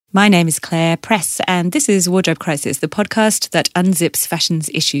My name is Claire Press, and this is Wardrobe Crisis, the podcast that unzips fashion's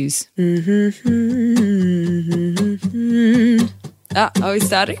issues. Are we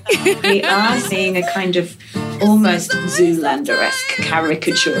starting? We are seeing a kind of almost Zoolander-esque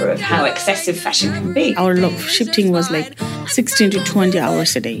caricature of how excessive fashion can be. Our shifting was like 16 to 20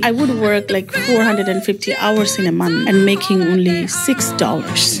 hours a day. I would work like 450 hours in a month and making only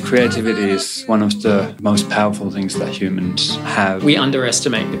 $6. Creativity is one of the most powerful things that humans have. We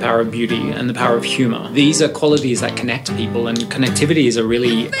underestimate the power of beauty and the power of humour. These are qualities that connect people, and connectivity is a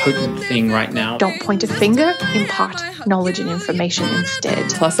really potent thing right now. Don't point a finger, impart knowledge and information instead.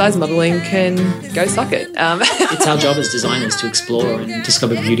 Plus size modelling can go suck it. It's our job as designers to explore and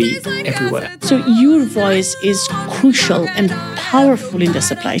discover beauty everywhere. So your voice is crucial and powerful in the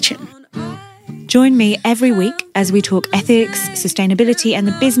supply chain. Join me every week as we talk ethics, sustainability, and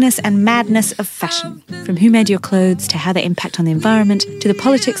the business and madness of fashion. From who made your clothes to how they impact on the environment to the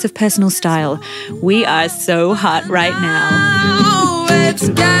politics of personal style. We are so hot right now. Oh, it's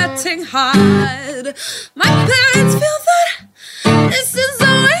getting hot. My parents feel that this is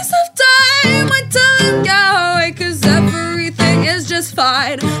a waste of time. I tell them go away 'cause everything is just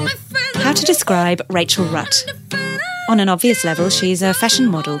fine. How to describe Rachel Rutt? On an obvious level, she's a fashion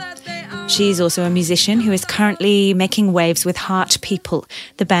model. She's also a musician who is currently making waves with Heart People,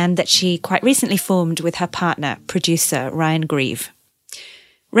 the band that she quite recently formed with her partner, producer Ryan Grieve.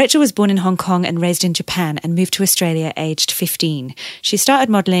 Rachel was born in Hong Kong and raised in Japan and moved to Australia aged 15. She started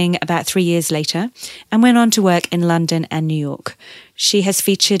modelling about 3 years later and went on to work in London and New York. She has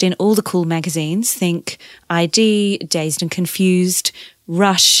featured in all the cool magazines, think ID, Dazed and Confused,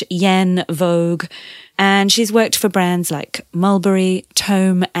 Rush, Yen, Vogue, and she's worked for brands like Mulberry,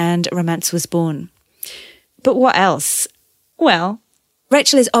 Tome and Romance Was Born. But what else? Well,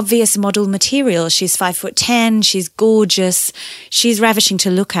 Rachel is obvious model material. She's 5'10", she's gorgeous, she's ravishing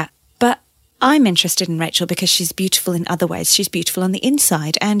to look at. But I'm interested in Rachel because she's beautiful in other ways. She's beautiful on the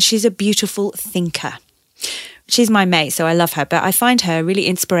inside and she's a beautiful thinker. She's my mate, so I love her, but I find her really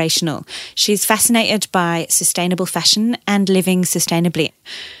inspirational. She's fascinated by sustainable fashion and living sustainably.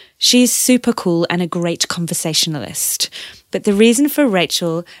 She's super cool and a great conversationalist. But the reason for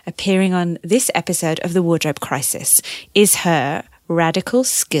Rachel appearing on this episode of The Wardrobe Crisis is her radical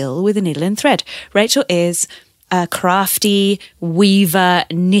skill with a needle and thread. Rachel is a crafty weaver,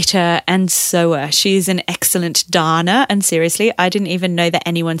 knitter and sewer. She's an excellent darner, and seriously, I didn't even know that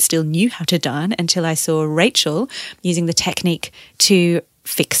anyone still knew how to darn until I saw Rachel using the technique to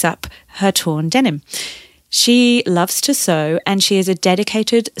fix up her torn denim. She loves to sew and she is a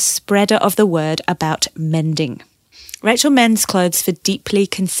dedicated spreader of the word about mending. Rachel mends clothes for deeply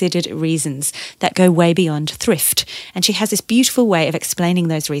considered reasons that go way beyond thrift, and she has this beautiful way of explaining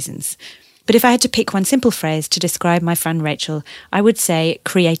those reasons. But if I had to pick one simple phrase to describe my friend Rachel, I would say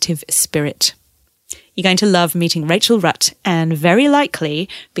creative spirit. You're going to love meeting Rachel Rutt and very likely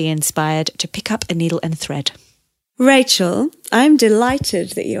be inspired to pick up a needle and thread. Rachel, I'm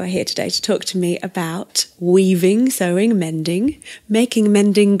delighted that you are here today to talk to me about weaving, sewing, mending, making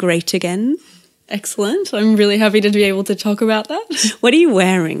mending great again. Excellent. I'm really happy to be able to talk about that. What are you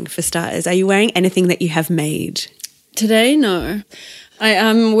wearing for starters? Are you wearing anything that you have made? Today, no. I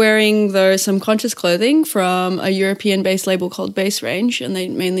am wearing, though, some conscious clothing from a European-based label called Base Range, and they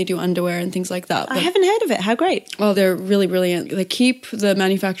mainly do underwear and things like that. I haven't heard of it. How great. Well, they're really brilliant. They keep the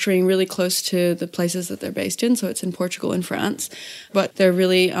manufacturing really close to the places that they're based in, so it's in Portugal and France. But they're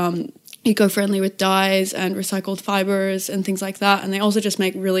really eco-friendly with dyes and recycled fibres and things like that. And they also just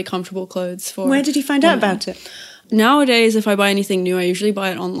make really comfortable clothes for... Where did you find out about it? Nowadays, if I buy anything new, I usually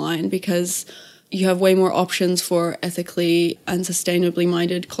buy it online because you have way more options for ethically and sustainably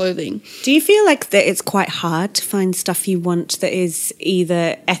minded clothing. Do you feel like that it's quite hard to find stuff you want that is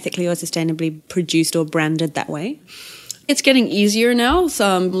either ethically or sustainably produced or branded that way? It's getting easier now.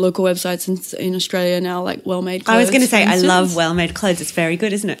 Some local websites in Australia now, like Well Made Clothes. I was going to say, I love Well Made Clothes. It's very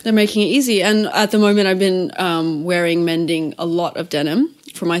good, isn't it? They're making it easy. And at the moment, I've been mending a lot of denim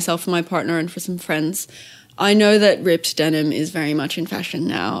for myself and my partner and for some friends. I know that ripped denim is very much in fashion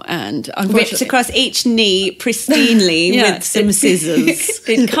now, and unfortunately... Ripped across each knee pristinely with some scissors.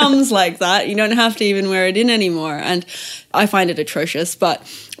 It comes like that. You don't have to even wear it in anymore. And I find it atrocious, but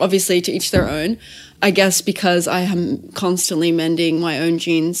obviously to each their own. I guess because I am constantly mending my own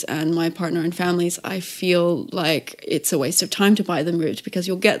jeans and my partner and family's, I feel like it's a waste of time to buy them ripped because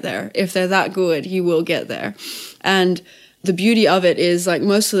you'll get there. If they're that good, you will get there. And the beauty of it is, like,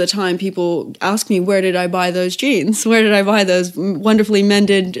 most of the time people ask me, where did I buy those jeans? Where did I buy those wonderfully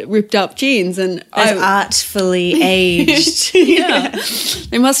mended, ripped up jeans? And artfully aged. Yeah.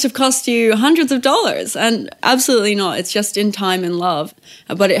 They must have cost you hundreds of dollars. And absolutely not. It's just in time and love.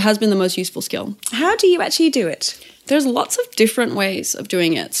 But it has been the most useful skill. How do you actually do it? There's lots of different ways of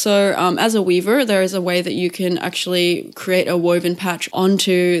doing it. So as a weaver, there is a way that you can actually create a woven patch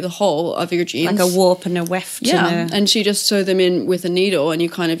onto the whole of your jeans. Like a warp and a weft. Yeah, and you just sew them in with a needle, and you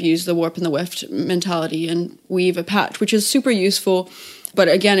kind of use the warp and the weft mentality and weave a patch, which is super useful. But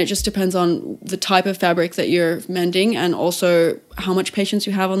again, it just depends on the type of fabric that you're mending and also how much patience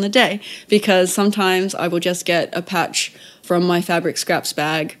you have on the day. Because sometimes I will just get a patch from my fabric scraps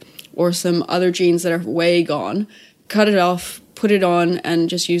bag or some other jeans that are way gone, cut it off, put it on, and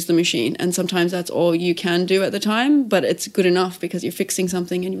just use the machine. And sometimes that's all you can do at the time, but it's good enough because you're fixing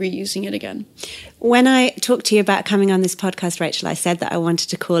something and reusing it again. When I talked to you about coming on this podcast, Rachel, I said that I wanted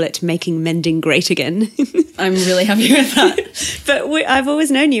to call it Making Mending Great Again. I'm really happy with that. But I've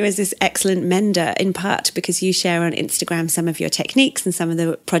always known you as this excellent mender, in part because you share on Instagram some of your techniques and some of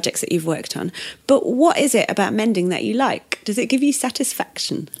the projects that you've worked on. But what is it about mending that you like? Does it give you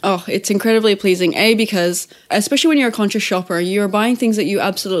satisfaction? Oh, it's incredibly pleasing. Because especially when you're a conscious shopper, you're buying things that you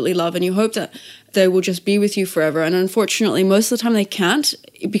absolutely love and you hope that they will just be with you forever. And unfortunately, most of the time they can't,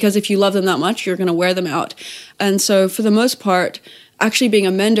 because if you love them that much, you're going to wear them out. And so for the most part, actually being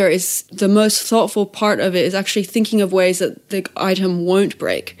a mender is the most thoughtful part of it, is actually thinking of ways that the item won't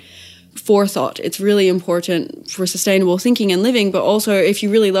break. Forethought. It's really important for sustainable thinking and living, but also if you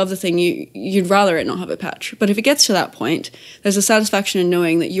really love the thing, you'd rather it not have a patch. But if it gets to that point, there's a satisfaction in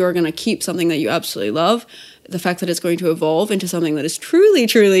knowing that you're going to keep something that you absolutely love. The fact that it's going to evolve into something that is truly,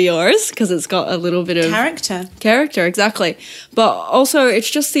 truly yours, because it's got a little bit of character, exactly. But also it's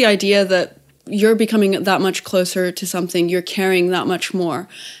just the idea that you're becoming that much closer to something, you're caring that much more.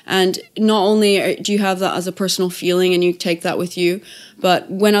 And not only do you have that as a personal feeling and you take that with you, but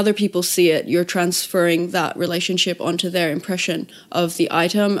when other people see it, you're transferring that relationship onto their impression of the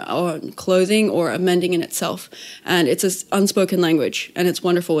item or clothing or mending in itself. And it's an unspoken language, and it's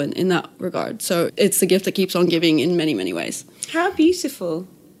wonderful in that regard. So it's the gift that keeps on giving in many, many ways. How beautiful.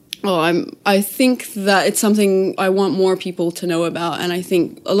 Oh, I think that it's something I want more people to know about, and I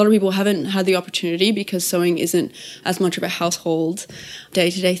think a lot of people haven't had the opportunity because sewing isn't as much of a household,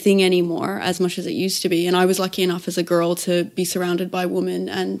 day-to-day thing anymore as much as it used to be. And I was lucky enough as a girl to be surrounded by women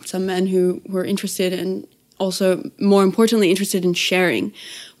and some men who were interested and also, more importantly, interested in sharing,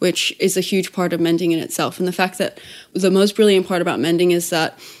 which is a huge part of mending in itself. And the fact that the most brilliant part about mending is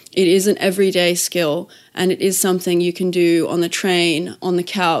that it is an everyday skill, and it is something you can do on the train, on the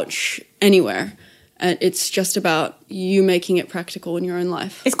couch, anywhere. And it's just about you making it practical in your own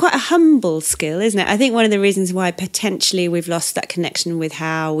life. It's quite a humble skill, isn't it? I think one of the reasons why potentially we've lost that connection with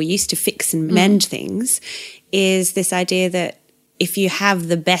how we used to fix and mend things is this idea that if you have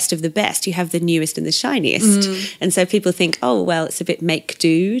the best of the best, you have the newest and the shiniest. And so people think, oh, well, it's a bit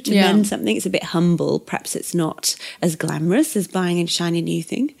make-do to mend something. It's a bit humble. Perhaps it's not as glamorous as buying a shiny new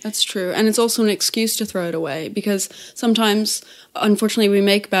thing. That's true. And it's also an excuse to throw it away, because sometimes, unfortunately, we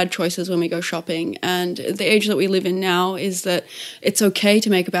make bad choices when we go shopping. And the age that we live in now is that it's okay to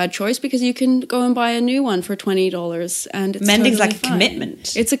make a bad choice because you can go and buy a new one for $20. And it's Mending's totally like a fine.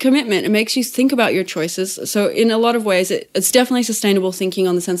 commitment. It's a commitment. It makes you think about your choices. So in a lot of ways, it's definitely sustainable thinking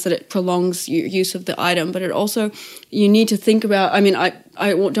on the sense that it prolongs your use of the item, but it also, you need to think about, I mean, I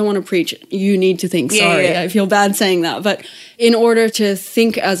don't want to preach, you need to think, sorry, I feel bad saying that, but in order to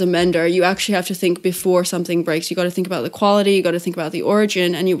think as a mender, you actually have to think before something breaks. You got to think about the quality, you got to think about the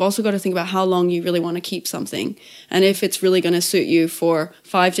origin, and you've also got to think about how long you really want to keep something, and if it's really going to suit you for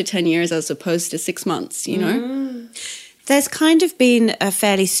 5 to 10 years as opposed to 6 months, you know? There's kind of been a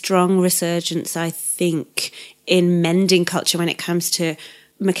fairly strong resurgence, I think, in mending culture when it comes to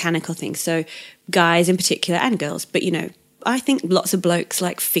mechanical things. So guys in particular, and girls, but, you know, I think lots of blokes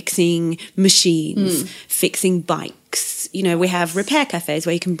like fixing machines, fixing bikes. You know, we have repair cafes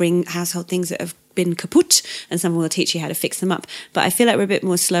where you can bring household things that have been kaput and someone will teach you how to fix them up. But I feel like we're a bit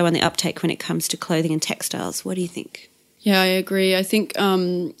more slow on the uptake when it comes to clothing and textiles. What do you think? Yeah, I agree. I think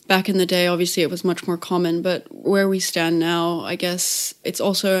back in the day, obviously, it was much more common. But where we stand now, I guess it's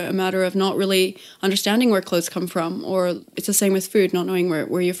also a matter of not really understanding where clothes come from. Or it's the same with food, not knowing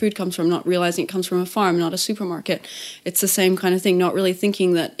where your food comes from, not realizing it comes from a farm, not a supermarket. It's the same kind of thing, not really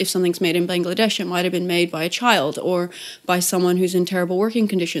thinking that if something's made in Bangladesh, it might have been made by a child or by someone who's in terrible working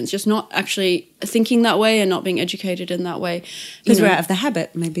conditions. Just not actually thinking that way and not being educated in that way. Because we're out of the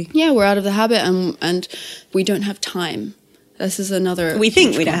habit, maybe. Yeah, we're out of the habit and we don't have time. This is another. We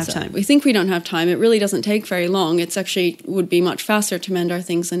think huge we don't have concept. time. We think we don't have time. It really doesn't take very long. It's actually would be much faster to mend our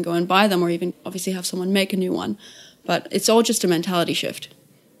things than go and buy them, or even obviously have someone make a new one. But it's all just a mentality shift.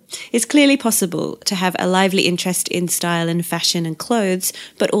 It's clearly possible to have a lively interest in style and fashion and clothes,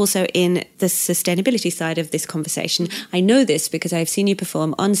 but also in the sustainability side of this conversation. I know this because I've seen you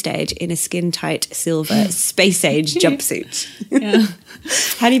perform on stage in a skin-tight silver space-age jumpsuit. Yeah.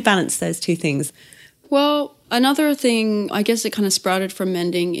 How do you balance those two things? Well, another thing, I guess it kind of sprouted from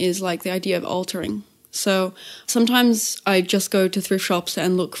mending, is like the idea of altering. So sometimes I just go to thrift shops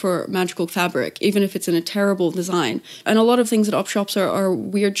and look for magical fabric, even if it's in a terrible design. And a lot of things at op shops are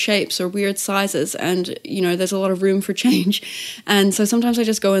weird shapes or weird sizes, and, you know, there's a lot of room for change. And so sometimes I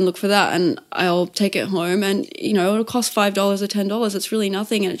just go and look for that, and I'll take it home, and, you know, it'll cost $5 or $10. It's really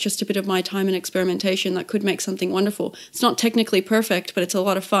nothing, and it's just a bit of my time and experimentation that could make something wonderful. It's not technically perfect, but it's a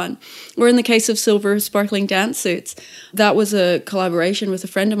lot of fun. Or in the case of silver sparkling dance suits, that was a collaboration with a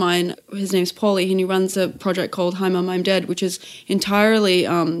friend of mine. His name's Paulie, and he runs a project called Hi Mum, I'm Dead, which is entirely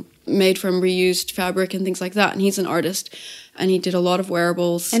made from reused fabric and things like that. And he's an artist, and he did a lot of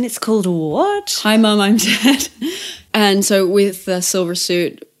wearables. And it's called what? Hi Mum, I'm Dead. And so with the silver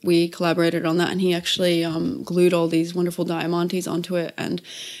suit, we collaborated on that, and he actually glued all these wonderful diamantes onto it. And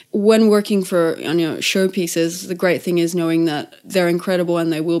when working for, you know, showpieces, the great thing is knowing that they're incredible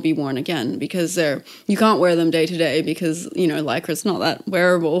and they will be worn again, because you can't wear them day to day because, you know, Lycra's not that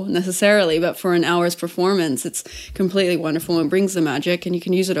wearable necessarily, but for an hour's performance, it's completely wonderful and brings the magic, and you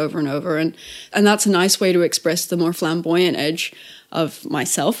can use it over and over. And that's a nice way to express the more flamboyant edge of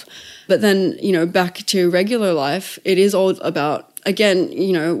myself. But then, you know, back to regular life, it is all about, again,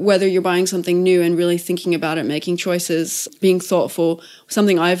 you know, whether you're buying something new and really thinking about it, making choices, being thoughtful.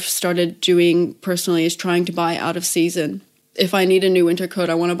 Something I've started doing personally is trying to buy out of season. If I need a new winter coat,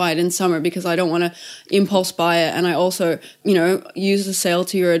 I want to buy it in summer because I don't want to impulse buy it. And I also, you know, use the sale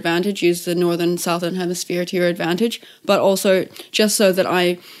to your advantage, use the northern, southern hemisphere to your advantage, but also just so that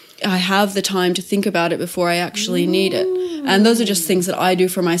I have the time to think about it before I actually need it. And those are just things that I do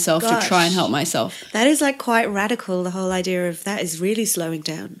for myself to try and help myself. That is like quite radical, the whole idea of that is really slowing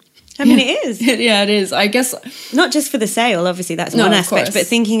down. I mean, it is. Yeah, it is. I guess. Not just for the sale, obviously, that's one aspect, but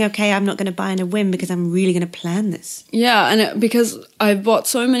thinking, okay, I'm not going to buy on a whim because I'm really going to plan this. Yeah, and because I've bought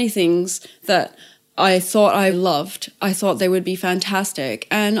so many things that I thought I loved. I thought they would be fantastic.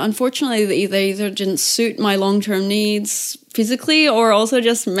 And unfortunately, they either didn't suit my long-term needs physically or also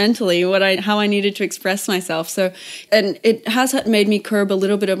just mentally, how I needed to express myself. So, and it has made me curb a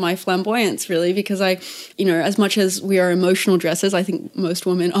little bit of my flamboyance, really, because I, you know, as much as we are emotional dressers, I think most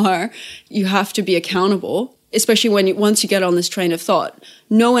women are, you have to be accountable, especially once you get on this train of thought.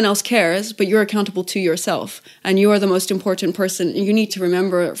 No one else cares, but you're accountable to yourself, and you are the most important person. You need to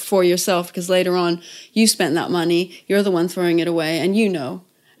remember for yourself, because later on you spent that money, you're the one throwing it away, and you know.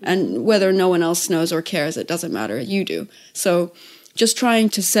 And whether no one else knows or cares, it doesn't matter. You do. So just trying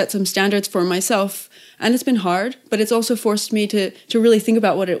to set some standards for myself. And it's been hard, but it's also forced me to really think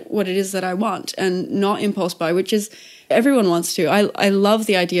about what it is that I want and not impulse buy, which is everyone wants to. I love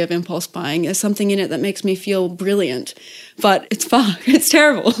the idea of impulse buying. There's something in it that makes me feel brilliant, but it's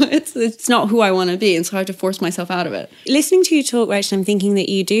terrible. It's not who I want to be, and so I have to force myself out of it. Listening to you talk, Rachel, I'm thinking that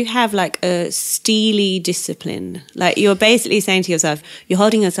you do have like a steely discipline. Like you're basically saying to yourself, you're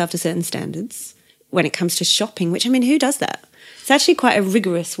holding yourself to certain standards when it comes to shopping, which, I mean, who does that? It's actually quite a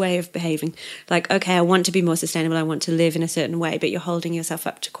rigorous way of behaving. Like, okay, I want to be more sustainable, I want to live in a certain way, but you're holding yourself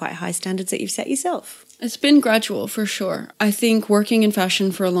up to quite high standards that you've set yourself. It's been gradual, for sure. I think working in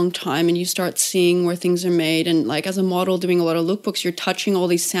fashion for a long time, and you start seeing where things are made, and like as a model doing a lot of lookbooks, you're touching all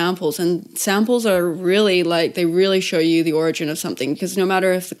these samples, and samples are really like, they really show you the origin of something, because no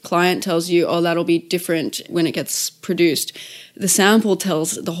matter if the client tells you, oh, that'll be different when it gets produced, the sample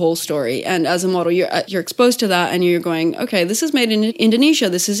tells the whole story. And as a model, you're exposed to that, and you're going, okay, this is made in Indonesia,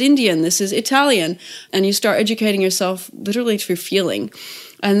 this is Indian, this is Italian, and you start educating yourself literally through feeling.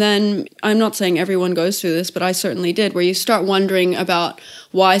 And then, I'm not saying everyone goes through this, but I certainly did, where you start wondering about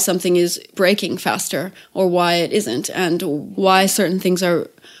why something is breaking faster or why it isn't, and why certain things are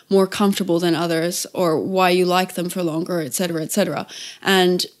more comfortable than others, or why you like them for longer, et cetera, et cetera.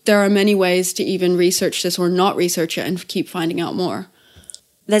 And there are many ways to even research this or not research it and keep finding out more.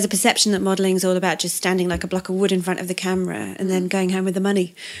 There's a perception that modelling is all about just standing like a block of wood in front of the camera and then going home with the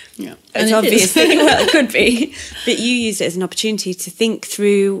money. Yeah, it's obviously, well, it could be. But you used it as an opportunity to think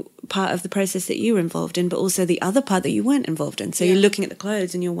through part of the process that you were involved in, but also the other part that you weren't involved in. So you're looking at the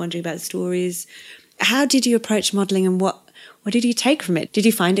clothes and you're wondering about the stories. How did you approach modelling, and what did you take from it? Did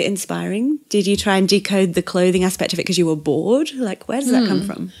you find it inspiring? Did you try and decode the clothing aspect of it because you were bored? Like, where does that come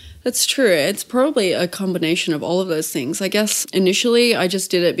from? That's true. It's probably a combination of all of those things. I guess initially I just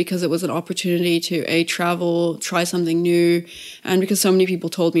did it because it was an opportunity to travel, try something new, and because so many people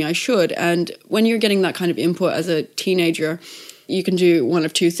told me I should. And when you're getting that kind of input as a teenager, you can do one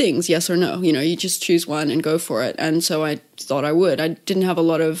of two things, yes or no. You just choose one and go for it. And so I thought I would. I didn't have a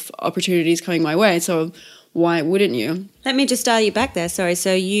lot of opportunities coming my way, so why wouldn't you? Let me just dial you back there. Sorry.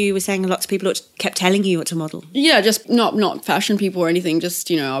 So you were saying lots of people kept telling you what to model. Yeah, just not fashion people or anything.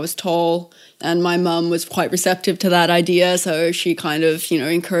 Just, I was tall and my mum was quite receptive to that idea. So she kind of,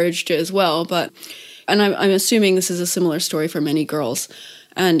 encouraged it as well. And I'm assuming this is a similar story for many girls.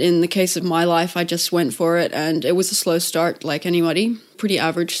 And in the case of my life, I just went for it. And it was a slow start like anybody. Pretty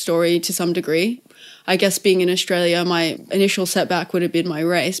average story to some degree. I guess being in Australia, my initial setback would have been my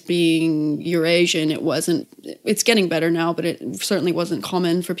race. Being Eurasian, it's getting better now, but it certainly wasn't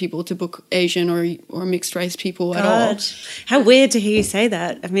common for people to book Asian or mixed race people at all. How weird to hear you say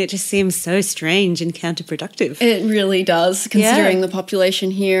that. I mean, it just seems so strange and counterproductive. It really does, considering the population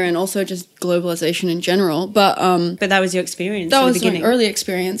here and also just globalization in general. But that was your experience. That was my early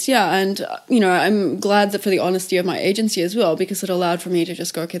experience, yeah. And, I'm glad that for the honesty of my agency as well, because it allowed for me to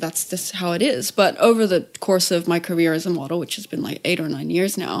just go, okay, that's just how it is. But over the course of my career as a model, which has been like 8 or 9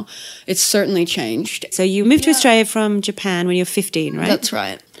 years now, it's certainly changed. So you moved to Australia from Japan when you were 15, right? That's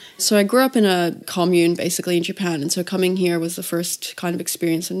right. So I grew up in a commune basically in Japan, and so coming here was the first kind of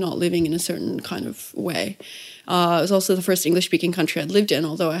experience of not living in a certain kind of way. It was also the first English-speaking country I'd lived in,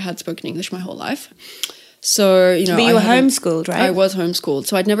 although I had spoken English my whole life. So, But you were homeschooled, right? I was homeschooled.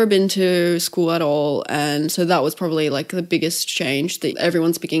 So I'd never been to school at all. And so that was probably like the biggest change, that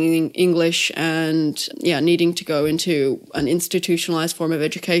everyone's speaking English and, needing to go into an institutionalized form of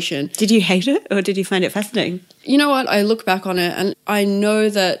education. Did you hate it or did you find it fascinating? You know what? I look back on it and I know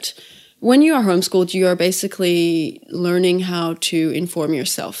that when you are homeschooled, you are basically learning how to inform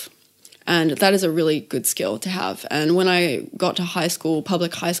yourself. And that is a really good skill to have. And when I got to high school,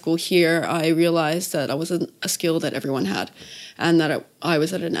 public high school here, I realized that I wasn't a skill that everyone had and that I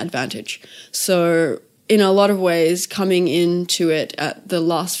was at an advantage. So in a lot of ways, coming into it at the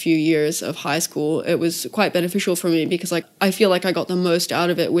last few years of high school, it was quite beneficial for me because I feel like I got the most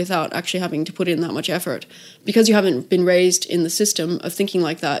out of it without actually having to put in that much effort. Because you haven't been raised in the system of thinking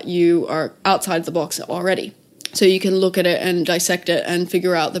like that, you are outside the box already. So you can look at it and dissect it and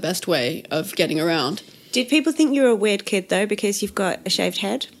figure out the best way of getting around. Did people think you were a weird kid, though, because you've got a shaved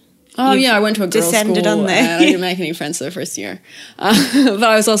head? Oh, yeah, I went to a girls' school on there. And I didn't make any friends the first year. But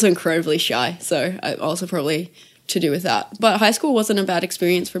I was also incredibly shy, so I also probably to do with that. But high school wasn't a bad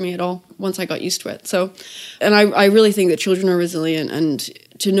experience for me at all once I got used to it. So, and I really think that children are resilient, and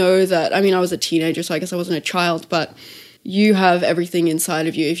to know that, I mean, I was a teenager, so I guess I wasn't a child, but you have everything inside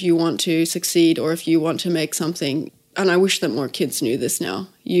of you if you want to succeed or if you want to make something. And I wish that more kids knew this now.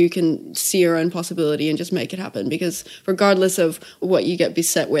 You can see your own possibility and just make it happen, because regardless of what you get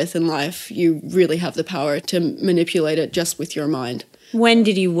beset with in life, you really have the power to manipulate it just with your mind. When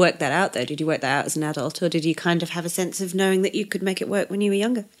did you work that out, though? Did you work that out as an adult, or did you kind of have a sense of knowing that you could make it work when you were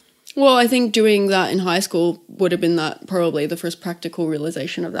younger? Well, I think doing that in high school would have been that probably the first practical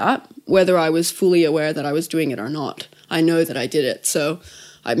realization of that, whether I was fully aware that I was doing it or not. I know that I did it, so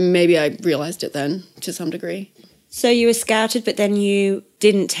maybe I realized it then to some degree. So you were scouted, but then you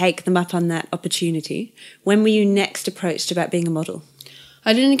didn't take them up on that opportunity. When were you next approached about being a model?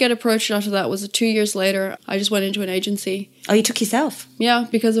 I didn't get approached after that. It was 2 years later. I just went into an agency. Oh, you took yourself? Yeah,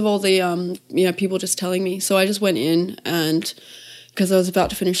 because of all the people just telling me. So I just went in, and because I was about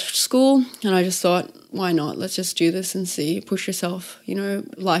to finish school, and I just thought, why not? Let's just do this and see. Push yourself.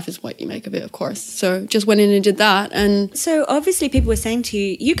 Life is what you make of it, of course. So just went in and did that. And so obviously people were saying to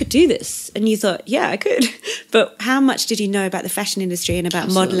you, you could do this. And you thought, yeah, I could. But how much did you know about the fashion industry and about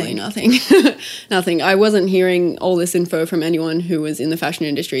modelling? Nothing. Nothing. I wasn't hearing all this info from anyone who was in the fashion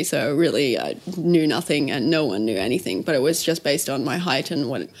industry. So really I knew nothing, and no one knew anything. But it was just based on my height and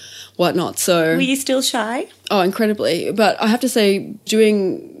whatnot. So were you still shy? Oh, incredibly. But I have to say,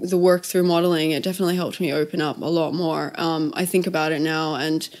 doing the work through modelling, it definitely helped me open up a lot more. I think about it now,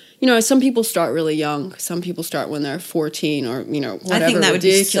 and some people start really young. Some people start when they're 14 or whatever. I think that would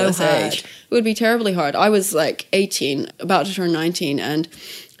be so hard. Age. It would be terribly hard. I was like 18, about to turn 19, and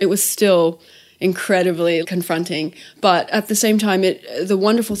it was still incredibly confronting. But at the same time, the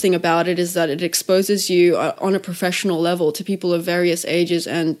wonderful thing about it is that it exposes you on a professional level to people of various ages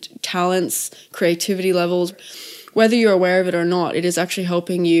and talents, creativity levels. Whether you're aware of it or not, it is actually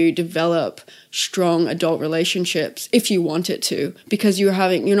helping you develop strong adult relationships if you want it to, because you're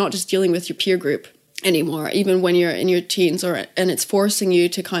not just dealing with your peer group. anymore, even when you're in your teens, and it's forcing you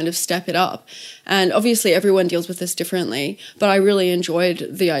to kind of step it up. And obviously everyone deals with this differently, but I really enjoyed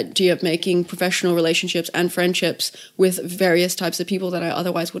the idea of making professional relationships and friendships with various types of people that I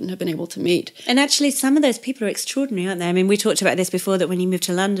otherwise wouldn't have been able to meet. And actually some of those people are extraordinary, aren't they? I mean, we talked about this before, that when you moved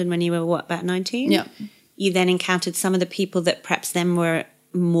to London when you were, about 19? Yeah. You then encountered some of the people that perhaps then were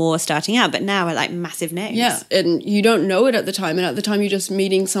more starting out, but now are like massive names. Yeah, and you don't know it at the time. And at the time, you're just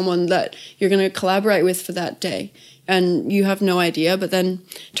meeting someone that you're going to collaborate with for that day. And you have no idea, but then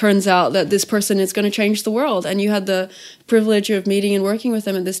turns out that this person is going to change the world. And you had the privilege of meeting and working with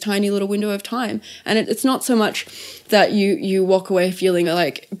them in this tiny little window of time. And it's not so much that you walk away feeling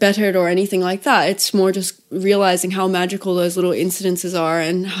like bettered or anything like that. It's more just realizing how magical those little incidences are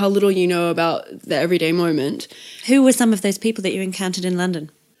and how little you know about the everyday moment. Who were some of those people that you encountered in London?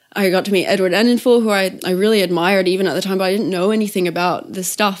 I got to meet Edward Enninful, who I really admired even at the time, but I didn't know anything about this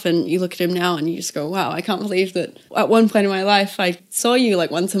stuff. And you look at him now and you just go, wow, I can't believe that at one point in my life I saw you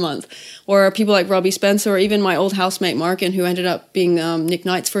like once a month. Or people like Robbie Spencer, or even my old housemate Markin, who ended up being Nick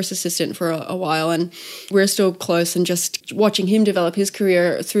Knight's first assistant for a while. And we're still close, and just watching him develop his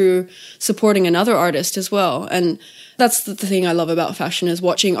career through supporting another artist as well. And that's the thing I love about fashion, is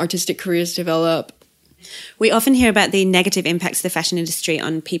watching artistic careers develop. We often hear about the negative impacts of the fashion industry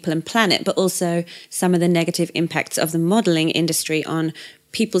on people and planet, but also some of the negative impacts of the modelling industry on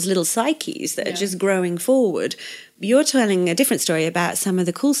people's little psyches that are just growing forward. You're telling a different story about some of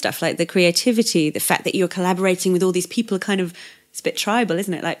the cool stuff, like the creativity, the fact that you're collaborating with all these people, kind of, it's a bit tribal,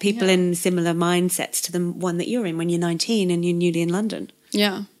 isn't it? Like people in similar mindsets to the one that you're in when you're 19 and you're newly in London.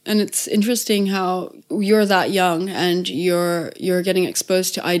 Yeah, and it's interesting how you're that young and you're getting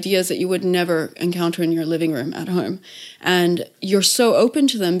exposed to ideas that you would never encounter in your living room at home. And you're so open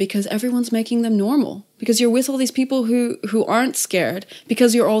to them because everyone's making them normal. Because you're with all these people who aren't scared,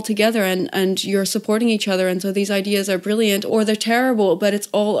 because you're all together and you're supporting each other. And so these ideas are brilliant, or they're terrible, but it's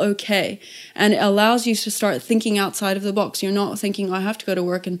all okay. And it allows you to start thinking outside of the box. You're not thinking, I have to go to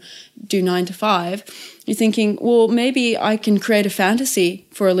work and do 9 to 5. You're thinking, well, maybe I can create a fantasy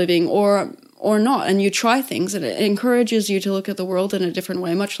for a living, or not. And you try things, and it encourages you to look at the world in a different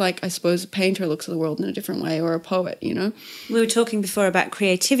way, much like, I suppose, a painter looks at the world in a different way, or a poet, you know? We were talking before about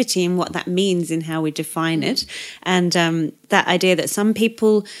creativity and what that means in how we define it. And that idea that some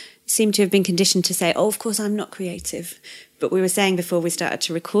people seem to have been conditioned to say, oh, of course, I'm not creative. But we were saying before we started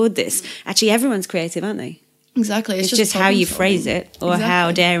to record this, actually, everyone's creative, aren't they? Exactly. It's just how you phrase it, or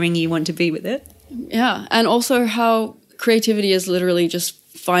how daring you want to be with it. Yeah, and also how creativity is literally just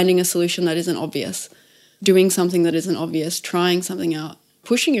finding a solution that isn't obvious, doing something that isn't obvious, trying something out,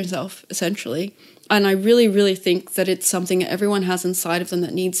 pushing yourself, essentially. And I really, really think that it's something that everyone has inside of them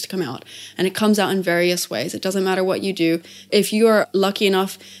that needs to come out. And it comes out in various ways. It doesn't matter what you do. If you are lucky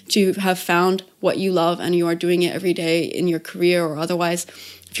enough to have found what you love and you are doing it every day in your career or otherwise,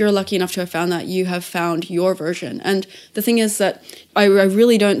 if you're lucky enough to have found that, you have found your version. And the thing is that I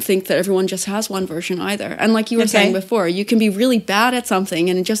really don't think that everyone just has one version either. And like you were saying before, you can be really bad at something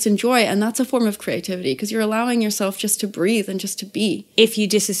and just enjoy it. And that's a form of creativity, because you're allowing yourself just to breathe and just to be. If you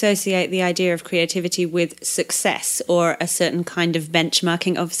disassociate the idea of creativity with success or a certain kind of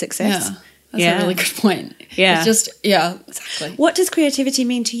benchmarking of success. Yeah, that's a really good point. Yeah. It's just, yeah, exactly. What does creativity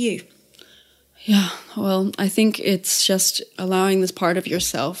mean to you? Yeah, well, I think it's just allowing this part of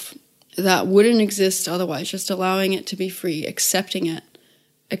yourself that wouldn't exist otherwise, just allowing it to be free, accepting it,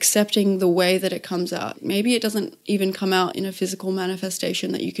 accepting the way that it comes out. Maybe it doesn't even come out in a physical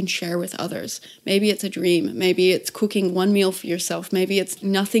manifestation that you can share with others. Maybe it's a dream. Maybe it's cooking one meal for yourself. Maybe it's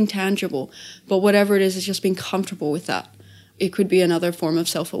nothing tangible. But whatever it is, it's just being comfortable with that. It could be another form of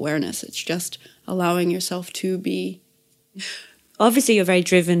self-awareness. It's just allowing yourself to be. Obviously, you're very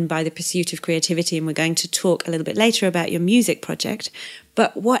driven by the pursuit of creativity, and we're going to talk a little bit later about your music project.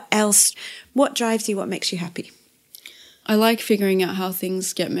 But what else? What drives you? What makes you happy? I like figuring out how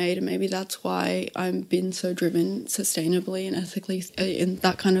things get made, and maybe that's why I've been so driven sustainably and ethically in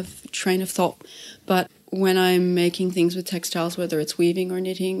that kind of train of thought. But when I'm making things with textiles, whether it's weaving or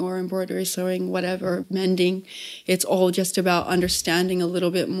knitting or embroidery, sewing, whatever, mending, it's all just about understanding a little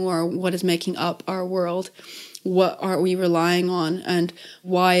bit more what is making up our world. What are we relying on, and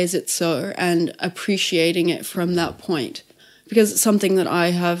why is it so, and appreciating it from that point. Because something that I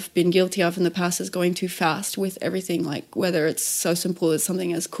have been guilty of in the past is going too fast with everything, like whether it's so simple as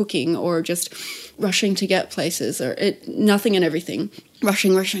something as cooking or just rushing to get places, or nothing and everything.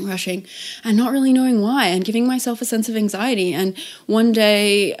 Rushing, and not really knowing why, and giving myself a sense of anxiety. And one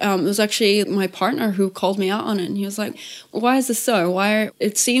day, it was actually my partner who called me out on it, and he was like, why is this so?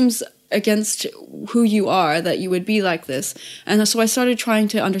 It seems against who you are that you would be like this. And so I started trying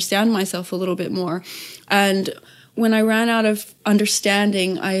to understand myself a little bit more. And when I ran out of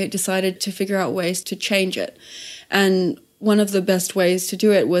understanding, I decided to figure out ways to change it. And one of the best ways to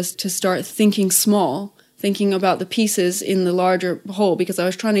do it was to start thinking small, thinking about the pieces in the larger whole, because I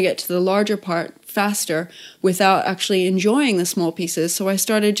was trying to get to the larger part faster without actually enjoying the small pieces. So I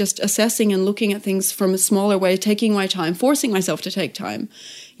started just assessing and looking at things from a smaller way, taking my time, forcing myself to take time.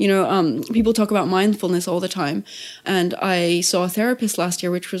 You know, people talk about mindfulness all the time. And I saw a therapist last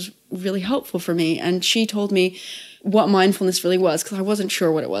year, which was really helpful for me. And she told me what mindfulness really was, because I wasn't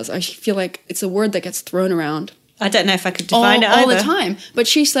sure what it was. I feel like it's a word that gets thrown around I don't know if I could define it either. All the time. But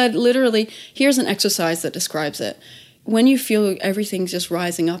she said, literally, here's an exercise that describes it. When you feel everything's just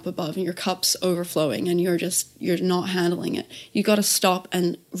rising up above and your cup's overflowing and you're not handling it, you got to stop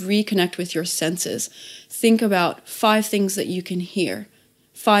and reconnect with your senses. Think about 5 things that you can hear,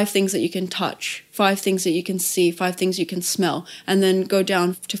 5 things that you can touch, 5 things that you can see, 5 things you can smell, and then go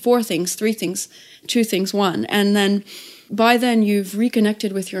down to 4 things, 3 things, 2 things, 1. And then by then you've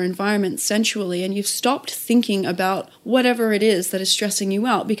reconnected with your environment sensually and you've stopped thinking about whatever it is that is stressing you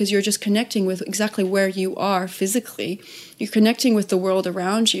out, because you're just connecting with exactly where you are physically. You're connecting with the world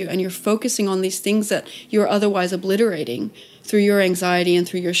around you and you're focusing on these things that you're otherwise obliterating through your anxiety and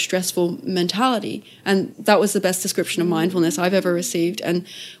through your stressful mentality. And that was the best description of mindfulness I've ever received. And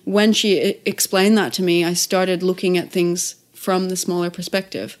when she explained that to me, I started looking at things from the smaller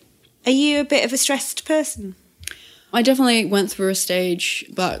perspective. Are you a bit of a stressed person? I definitely went through a stage,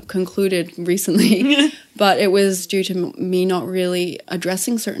 but concluded recently. But it was due to me not really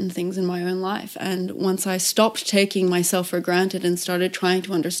addressing certain things in my own life. And once I stopped taking myself for granted and started trying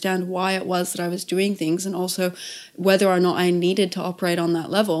to understand why it was that I was doing things, and also whether or not I needed to operate on that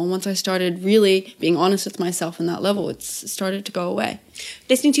level, and once I started really being honest with myself in that level, it started to go away.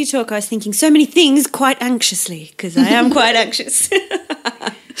 Listening to you talk, I was thinking so many things quite anxiously, because I am quite anxious.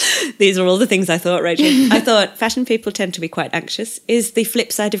 These are all the things I thought, Rachel. I thought fashion people tend to be quite anxious. Is the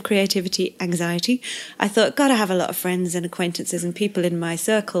flip side of creativity anxiety? I thought, God, I have a lot of friends and acquaintances and people in my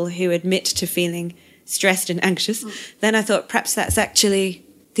circle who admit to feeling stressed and anxious. Then I thought, perhaps that's actually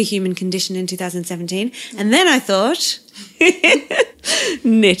the human condition in 2017. And then I thought,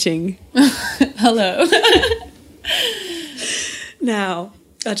 knitting. Hello. Now,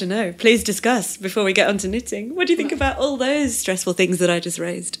 I don't know. Please discuss before we get on to knitting. What do you think about all those stressful things that I just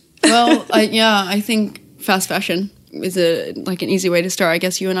raised? Well, I think fast fashion is an easy way to start. I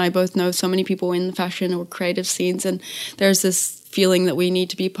guess you and I both know so many people in the fashion or creative scenes, and there's this feeling that we need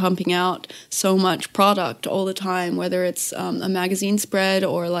to be pumping out so much product all the time, whether it's a magazine spread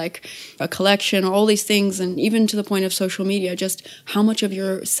or like a collection or all these things, and even to the point of social media, just how much of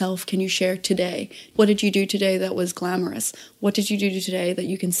yourself can you share today? What did you do today that was glamorous? What did you do today that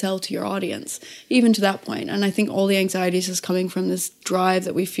you can sell to your audience? Even to that point. And I think all the anxieties is coming from this drive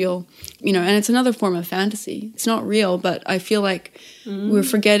that we feel, and it's another form of fantasy. It's not real, but I feel like we're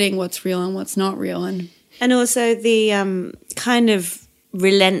forgetting what's real and what's not real. And also the kind of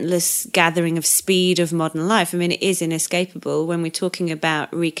relentless gathering of speed of modern life. I mean, it is inescapable when we're talking about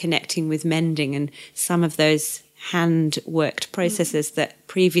reconnecting with mending and some of those hand-worked processes that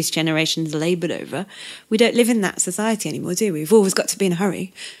previous generations laboured over. We don't live in that society anymore, do we? We've always got to be in a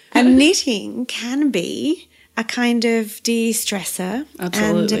hurry. And knitting can be a kind of de-stressor.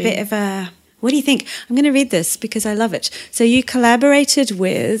 Absolutely. And a bit of a... What do you think? I'm going to read this because I love it. So you collaborated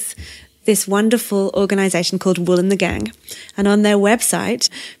with this wonderful organisation called Wool and the Gang. And on their website,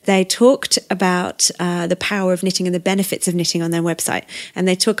 they talked about the power of knitting and the benefits of knitting on their website. And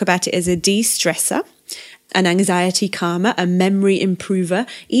they talk about it as a de-stressor, an anxiety calmer, a memory improver,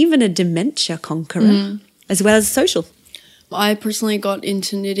 even a dementia conqueror, as well as social. I personally got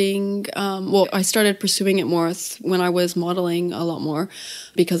into knitting. I started pursuing it more when I was modeling a lot more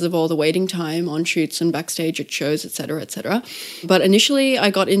because of all the waiting time on shoots and backstage at shows, etc., etc. But initially I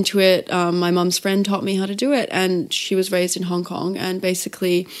got into it. My mum's friend taught me how to do it, and she was raised in Hong Kong. And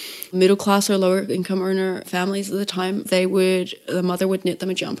basically middle class or lower income earner families at the time, the mother would knit them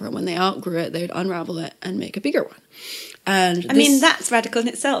a jumper. When they outgrew it, they'd unravel it and make a bigger one. And I mean, that's radical in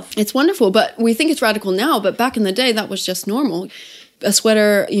itself. It's wonderful, but we think it's radical now, but back in the day, that was just normal. A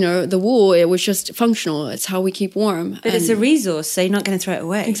sweater, the wool, it was just functional. It's how we keep warm. But it's a resource, so you're not going to throw it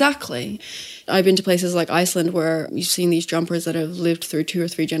away. Exactly. I've been to places like Iceland where you've seen these jumpers that have lived through 2 or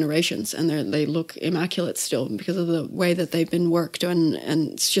 3 generations, and they look immaculate still because of the way that they've been worked, and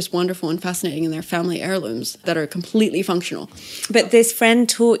it's just wonderful and fascinating, and they're family heirlooms that are completely functional. But this friend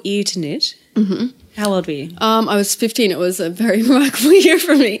taught you to knit. Mm-hmm. How old were you? I was 15. It was a very remarkable year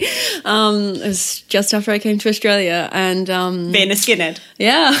for me. It was just after I came to Australia, and Being a skinhead.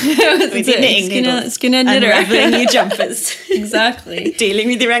 yeah, With your knitting needles. skinhead knitter, Unraveling your jumpers. exactly. Dealing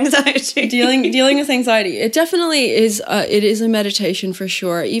with your anxiety. dealing with anxiety. It definitely is. It is a meditation for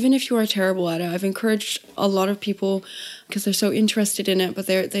sure. Even if you are terrible at it, I've encouraged a lot of people, because they're so interested in it, but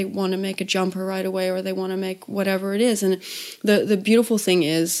they want to make a jumper right away, or they want to make whatever it is. And the beautiful thing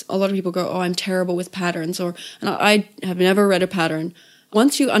is, a lot of people go, "Oh, I'm terrible with patterns," and I have never read a pattern.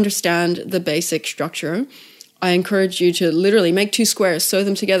 Once you understand the basic structure, I encourage you to literally make 2 squares, sew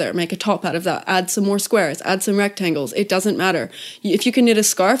them together, make a top out of that, add some more squares, add some rectangles. It doesn't matter. If you can knit a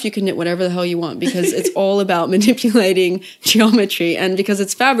scarf, you can knit whatever the hell you want, because it's all about manipulating geometry. And because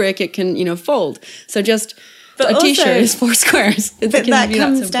it's fabric, it can, fold. So just a t-shirt is 4 squares. But that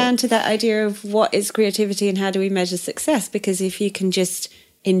comes down to that idea of what is creativity and how do we measure success? Because if you can just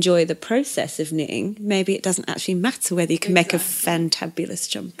enjoy the process of knitting, maybe it doesn't actually matter whether you can make a fantabulous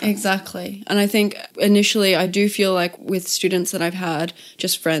jumper. Exactly. And I think initially I do feel like with students that I've had,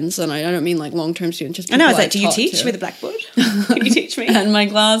 just friends, and I don't mean like long-term students, just people I know, it's like, do you taught teach to. with a blackboard? Can you teach me? And my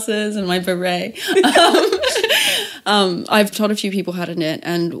glasses and my beret. I've taught a few people how to knit,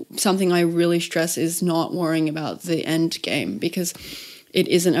 and something I really stress is not worrying about the end game, because it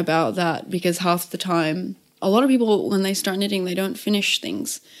isn't about that. Because half the time, a lot of people, when they start knitting, they don't finish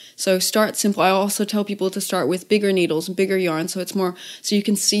things. So start simple. I also tell people to start with bigger needles and bigger yarn, so it's more, so you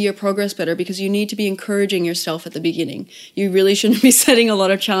can see your progress better, because you need to be encouraging yourself at the beginning. You really shouldn't be setting a lot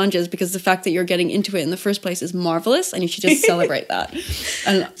of challenges, because the fact that you're getting into it in the first place is marvelous, and you should just celebrate that.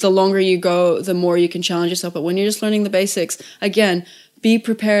 And the longer you go, the more you can challenge yourself. But when you're just learning the basics, again, be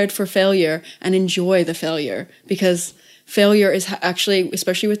prepared for failure and enjoy the failure, because failure is actually,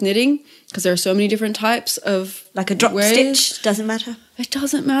 especially with knitting, because there are so many different types of Like a drop stitch, doesn't matter. It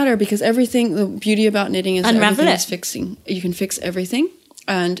doesn't matter, because everything, the beauty about knitting is Unravel everything it. is fixing. You can fix everything,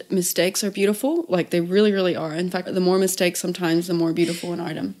 and mistakes are beautiful. Like, they really, really are. In fact, the more mistakes sometimes, the more beautiful an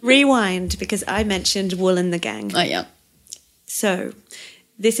item. Rewind, because I mentioned Wool and the Gang. Oh, yeah. So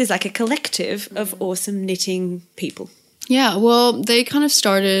this is like a collective of awesome knitting people. Yeah, well, they kind of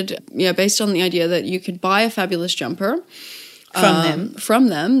started, based on the idea that you could buy a fabulous jumper from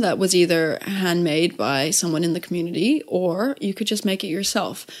them that was either handmade by someone in the community, or you could just make it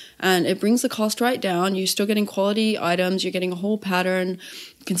yourself. And it brings the cost right down. You're still getting quality items. You're getting a whole pattern.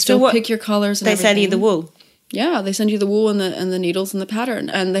 You can still pick your colors and They everything. sell you the wool. Yeah, they send you the wool and the needles and the pattern.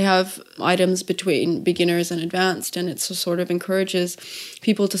 And they have items between beginners and advanced, and it sort of encourages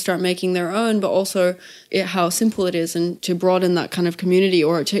people to start making their own, but also how simple it is, and to broaden that kind of community,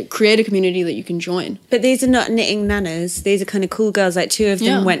 or to create a community that you can join. But these are not knitting nanas. These are kind of cool girls. Like 2 of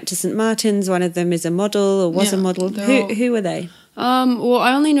them went to St. Martin's. One of them is a model, or was a model. Who are they? Well,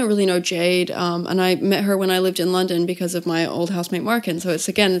 I only really know Jade, and I met her when I lived in London because of my old housemate Markin. So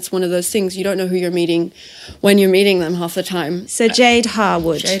it's one of those things, you don't know who you're meeting when you're meeting them half the time. So Jade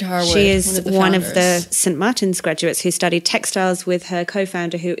Harwood. Jade Harwood. She is one of the founders. St. Martin's graduates who studied textiles with her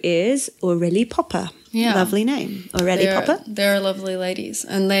co-founder, who is Aurélie Popper. Yeah. Lovely name. Aurélie Popper. They're lovely ladies.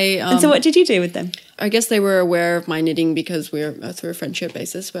 And they... and so what did you do with them? I guess they were aware of my knitting because we're through a friendship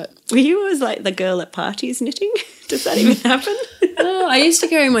basis, but... Were you always like the girl at parties knitting? Does that even happen? I used to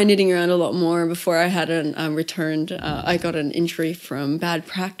carry my knitting around a lot more before I had returned. I got an injury from bad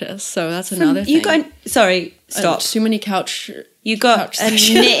practice, so that's another thing. Sorry, stop. Too many couch... You got a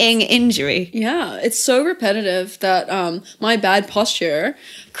knitting injury. Yeah, it's so repetitive that my bad posture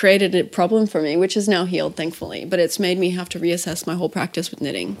created a problem for me, which is now healed, thankfully. But it's made me have to reassess my whole practice with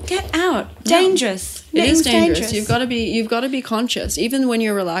knitting. Get out. Dangerous. It is dangerous. You've got to be conscious. Even when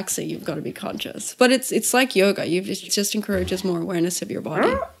you're relaxing, you've got to be conscious. But it's like yoga. It just encourages more awareness of your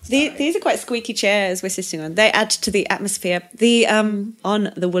body. These are quite squeaky chairs we're sitting on. They add to the atmosphere.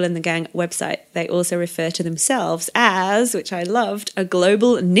 On the Wool and the Gang website, they also refer to themselves as, which I loved, a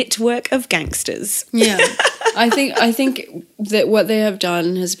global knitwork of gangsters. Yeah. I think that what they have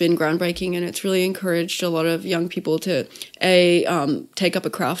done has been groundbreaking, and it's really encouraged a lot of young people to take up a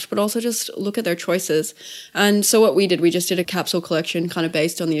craft, but also just look at their choices. And so what we just did a capsule collection kind of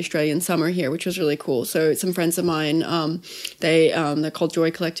based on the Australian summer here, which was really cool. So some friends of mine, they're called Joy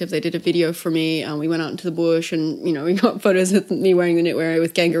Collective. They did a video for me. We went out into the bush, and we got photos of me wearing the knitwear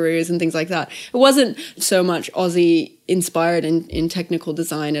with kangaroos and things like that. It wasn't so much Aussie inspired in technical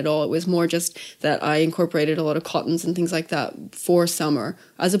design at all. It was more just that I incorporated a lot of cottons and things like that for summer,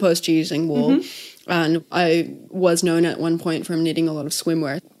 as opposed to using wool. Mm-hmm. And I was known at one point for knitting a lot of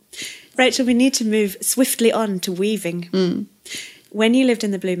swimwear. Rachel, we need to move swiftly on to weaving. When you lived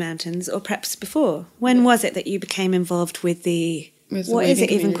in the Blue Mountains, or perhaps before, when was it that you became involved with the with the What is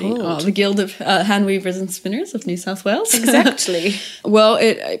weaving it even community. called? The Guild of Hand Weavers and Spinners of New South Wales. Exactly. Well,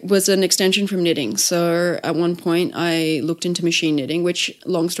 it was an extension from knitting. So at one point I looked into machine knitting, which,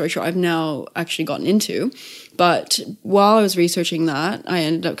 long story short, I've now actually gotten into. But while I was researching that, I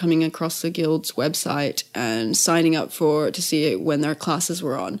ended up coming across the Guild's website and signing up to see when their classes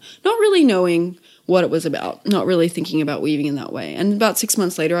were on. Not really knowing what it was about, not really thinking about weaving in that way. And about 6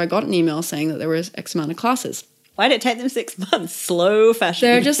 months later, I got an email saying that there was X amount of classes. Why did it take them 6 months? Slow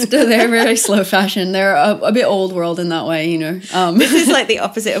fashion. They're very slow fashion. They're a bit old world in that way, you know. This is like the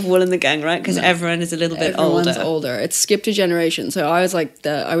opposite of Wool and the Gang, right? Because everyone is a little bit Everyone's older. It's skipped a generation. So I was like,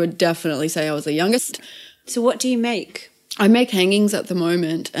 I would definitely say I was the youngest. So what do you make? I make hangings at the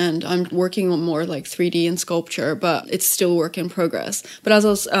moment, and I'm working on more like 3D and sculpture, but it's still work in progress. But as I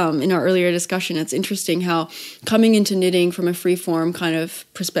was in our earlier discussion, it's interesting how coming into knitting from a freeform kind of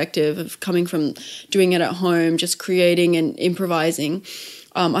perspective of coming from doing it at home, just creating and improvising,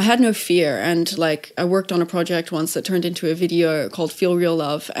 I had no fear. And like I worked on a project once that turned into a video called Feel Real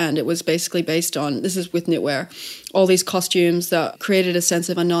Love, and it was basically based on, this is with knitwear, all these costumes that created a sense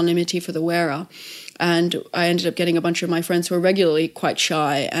of anonymity for the wearer. And I ended up getting a bunch of my friends who were regularly quite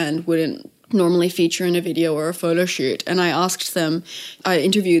shy and wouldn't normally feature in a video or a photo shoot. And I asked them, I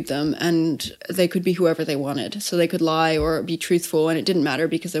interviewed them, and they could be whoever they wanted. So they could lie or be truthful, and it didn't matter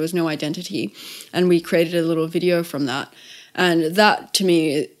because there was no identity. And we created a little video from that. And that, to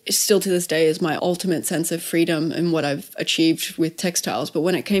me, still to this day is my ultimate sense of freedom and what I've achieved with textiles. But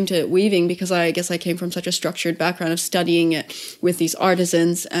when it came to weaving, because I guess I came from such a structured background of studying it with these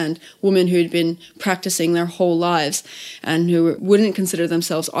artisans and women who'd been practicing their whole lives and who wouldn't consider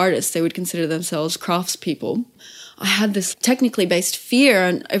themselves artists, they would consider themselves craftspeople. I had this technically based fear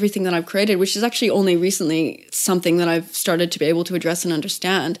on everything that I've created, which is actually only recently something that I've started to be able to address and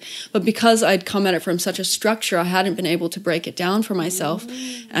understand. But because I'd come at it from such a structure, I hadn't been able to break it down for myself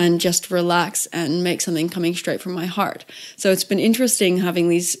and just relax and make something coming straight from my heart. So it's been interesting having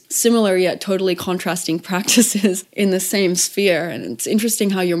these similar yet totally contrasting practices in the same sphere. And it's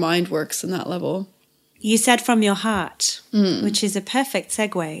interesting how your mind works on that level. You said from your heart, which is a perfect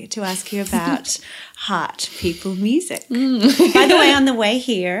segue to ask you about heart people music. By the way, on the way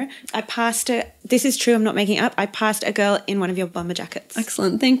here, I passed this is true, I'm not making it up, I passed a girl in one of your bomber jackets.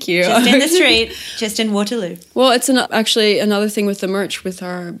 Excellent, thank you. Just in the street, just in Waterloo. Well, it's actually another thing with the merch with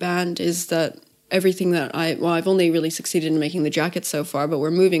our band is that everything that I've only really succeeded in making the jackets so far, but we're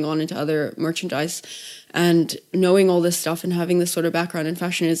moving on into other merchandise. And knowing all this stuff and having this sort of background in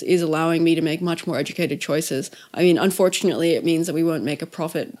fashion is allowing me to make much more educated choices. I mean, unfortunately, it means that we won't make a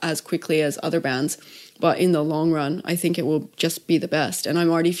profit as quickly as other bands. But in the long run, I think it will just be the best. And I'm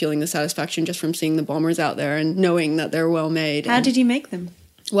already feeling the satisfaction just from seeing the bombers out there and knowing that they're well made. How did you make them?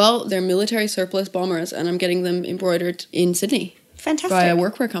 Well, they're military surplus bombers, and I'm getting them embroidered in Sydney. Fantastic. By a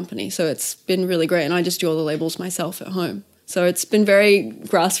workwear company. So it's been really great. And I just do all the labels myself at home. So it's been very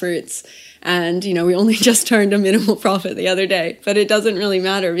grassroots. And, you know, we only just turned a minimal profit the other day. But it doesn't really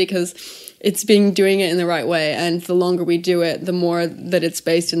matter because it's been doing it in the right way. And the longer we do it, the more that it's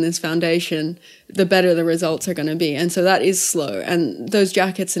based in this foundation, the better the results are going to be. And so that is slow. And those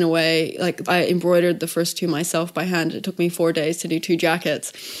jackets, in a way, like I embroidered the first two myself by hand. It took me 4 days to do 2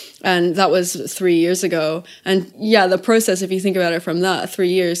 jackets. And that was 3 years ago. And yeah, the process, if you think about it from that, 3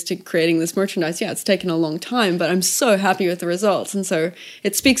 years to creating this merchandise, yeah, it's taken a long time, but I'm so happy with the results. And so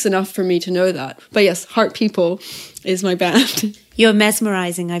it speaks enough for me to know that. But yes, Heart People is my band. You're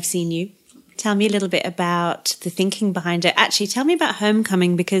mesmerizing, I've seen you. Tell me a little bit about the thinking behind it. Actually, tell me about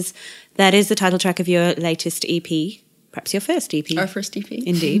Homecoming, because that is the title track of your latest EP, perhaps your first EP. Our first EP.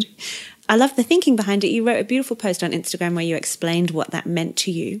 Indeed. I love the thinking behind it. You wrote a beautiful post on Instagram where you explained what that meant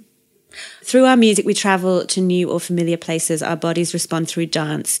to you. Through our music, we travel to new or familiar places. Our bodies respond through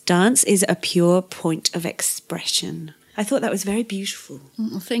dance. Dance is a pure point of expression. I thought that was very beautiful.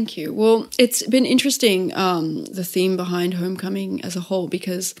 Well, thank you. Well, it's been interesting, the theme behind Homecoming as a whole,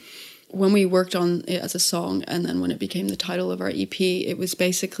 because when we worked on it as a song and then when it became the title of our EP, it was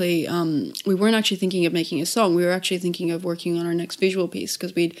basically, we weren't actually thinking of making a song. We were actually thinking of working on our next visual piece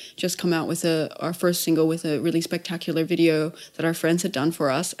because we'd just come out with our first single with a really spectacular video that our friends had done for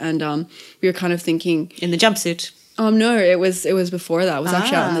us. And we were kind of thinking... In the jumpsuit? No, it was before that. It was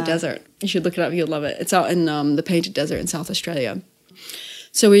actually out in the desert. You should look it up. You'll love it. It's out in the Painted Desert in South Australia.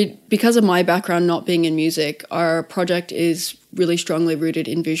 So because of my background not being in music, our project is really strongly rooted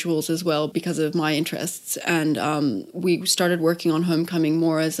in visuals as well because of my interests. And we started working on Homecoming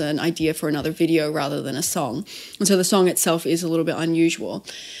more as an idea for another video rather than a song. And so the song itself is a little bit unusual.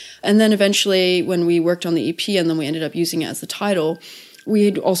 And then eventually when we worked on the EP and then we ended up using it as the title, we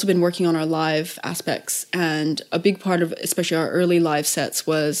had also been working on our live aspects, and a big part of especially our early live sets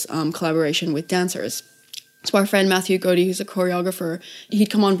was collaboration with dancers. So our friend Matthew Godey, who's a choreographer, he'd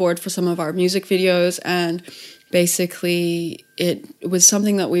come on board for some of our music videos, and basically it was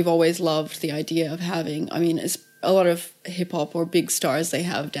something that we've always loved, the idea of having. I mean, it's a lot of hip-hop or big stars, they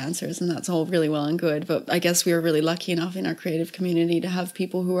have dancers, and that's all really well and good, but I guess we were really lucky enough in our creative community to have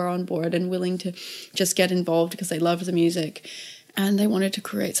people who are on board and willing to just get involved because they love the music. And they wanted to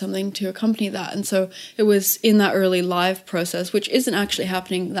create something to accompany that. And so it was in that early live process, which isn't actually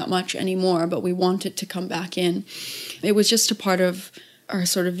happening that much anymore, but we want it to come back in. It was just a part of our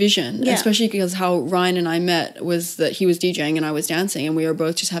sort of vision, especially because how Ryan and I met was that he was DJing and I was dancing, and we were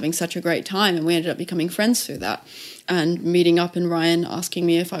both just having such a great time, and we ended up becoming friends through that. And meeting up, and Ryan asking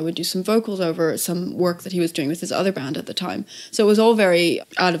me if I would do some vocals over some work that he was doing with his other band at the time. So it was all very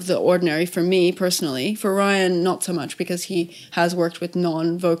out of the ordinary for me personally. For Ryan, not so much, because he has worked with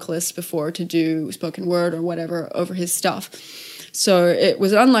non-vocalists before to do spoken word or whatever over his stuff. So it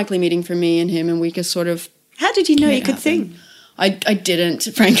was an unlikely meeting for me and him, and we just sort of... How did you know you could sing? I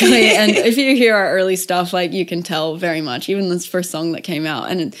didn't, frankly. And if you hear our early stuff, like, you can tell very much, even this first song that came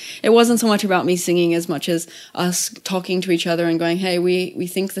out. And it wasn't so much about me singing as much as us talking to each other and going, hey, we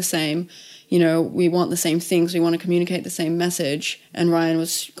think the same, you know, we want the same things, we want to communicate the same message. And Ryan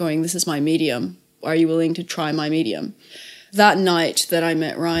was going, this is my medium. Are you willing to try my medium? That night that I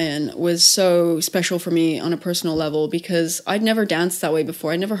met Ryan was so special for me on a personal level, because I'd never danced that way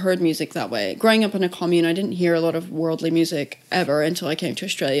before. I'd never heard music that way. Growing up in a commune, I didn't hear a lot of worldly music ever until I came to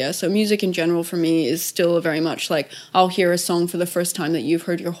Australia. So music in general for me is still very much like, I'll hear a song for the first time that you've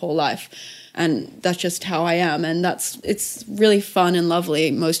heard your whole life. And that's just how I am. And it's really fun and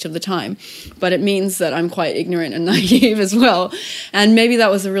lovely most of the time. But it means that I'm quite ignorant and naive as well. And maybe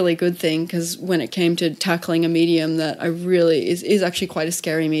that was a really good thing, because when it came to tackling a medium that I really is actually quite a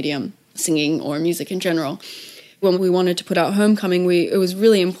scary medium, singing or music in general. When we wanted to put out Homecoming, it was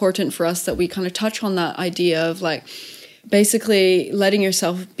really important for us that we kind of touch on that idea of, like, basically letting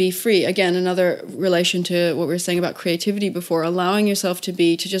yourself be free. Again, another relation to what we were saying about creativity before, allowing yourself to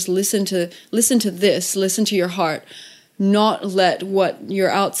just listen to your heart, not let what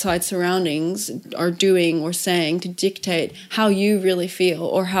your outside surroundings are doing or saying to dictate how you really feel,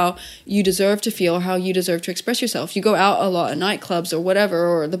 or how you deserve to feel, or how you deserve to express yourself. You go out a lot at nightclubs or whatever,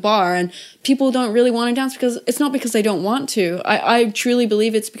 or the bar, and people don't really want to dance because it's not because they don't want to. I truly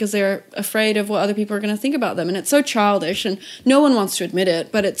believe it's because they're afraid of what other people are going to think about them. And it's so childish, and no one wants to admit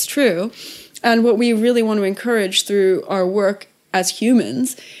it, but it's true. And what we really want to encourage through our work as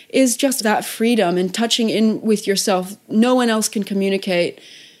humans is just that freedom and touching in with yourself. No one else can communicate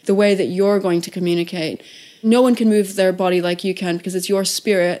the way that you're going to communicate. No one can move their body like you can, because it's your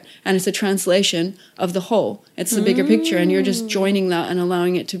spirit and it's a translation of the whole. It's the bigger picture, and you're just joining that and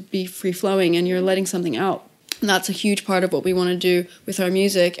allowing it to be free-flowing, and you're letting something out. And that's a huge part of what we want to do with our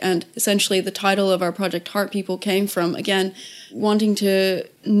music. And essentially the title of our project, Heart People, came from, again, wanting to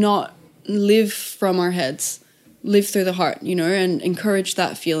not live from our heads, live through the heart, you know, and encourage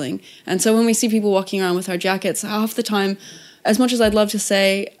that feeling. And so when we see people walking around with our jackets, half the time, as much as I'd love to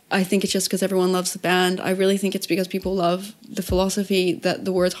say, I think it's just because everyone loves the band, I really think it's because people love the philosophy that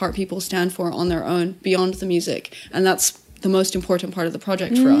the words Heart People stand for on their own, beyond the music. And that's the most important part of the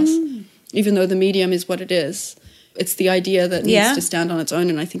project for us. Even though the medium is what it is, it's the idea that needs to stand on its own,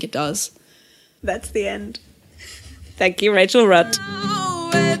 and I think it does. That's the end. Thank you, Rachel Rutt.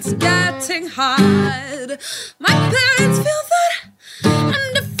 Oh, it's getting hard. My parents feel that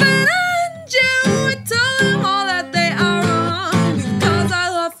I'm different and you. I tell them all that they are wrong because I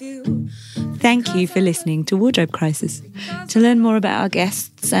love you. Thank you for listening to Wardrobe Crisis. To learn more about our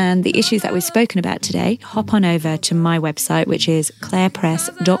guests and the issues that we've spoken about today, hop on over to my website, which is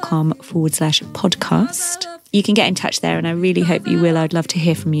clairepress.com/podcast. You can get in touch there, and I really hope you will. I'd love to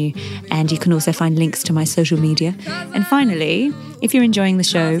hear from you. And you can also find links to my social media. And finally, if you're enjoying the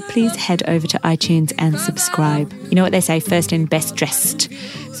show, please head over to iTunes and subscribe. You know what they say, first in, best dressed.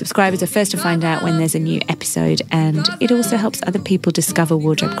 Subscribers are first to find out when there's a new episode, and it also helps other people discover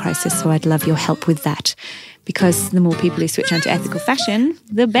Wardrobe Crisis, so I'd love your help with that, because the more people who switch on to ethical fashion,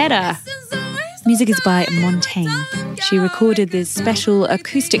 the better. Music is by Montaigne. She recorded this special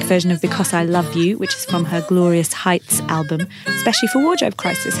acoustic version of Because I Love You, which is from her Glorious Heights album, especially for Wardrobe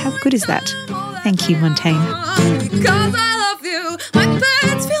Crisis. How good is that? Thank you, Montaigne. Because I love you, my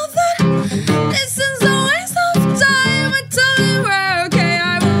parents feel that this is a waste of time. I tell them we're okay,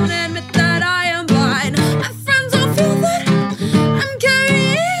 I won't admit that I am blind. My friends all feel that I'm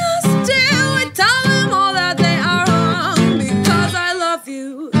carrying a still. I tell them all that they are wrong. Because I love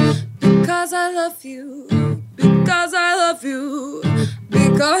you, because I love you, because I love you.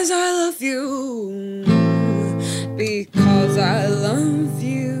 because I love you. Because I love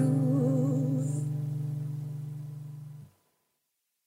you.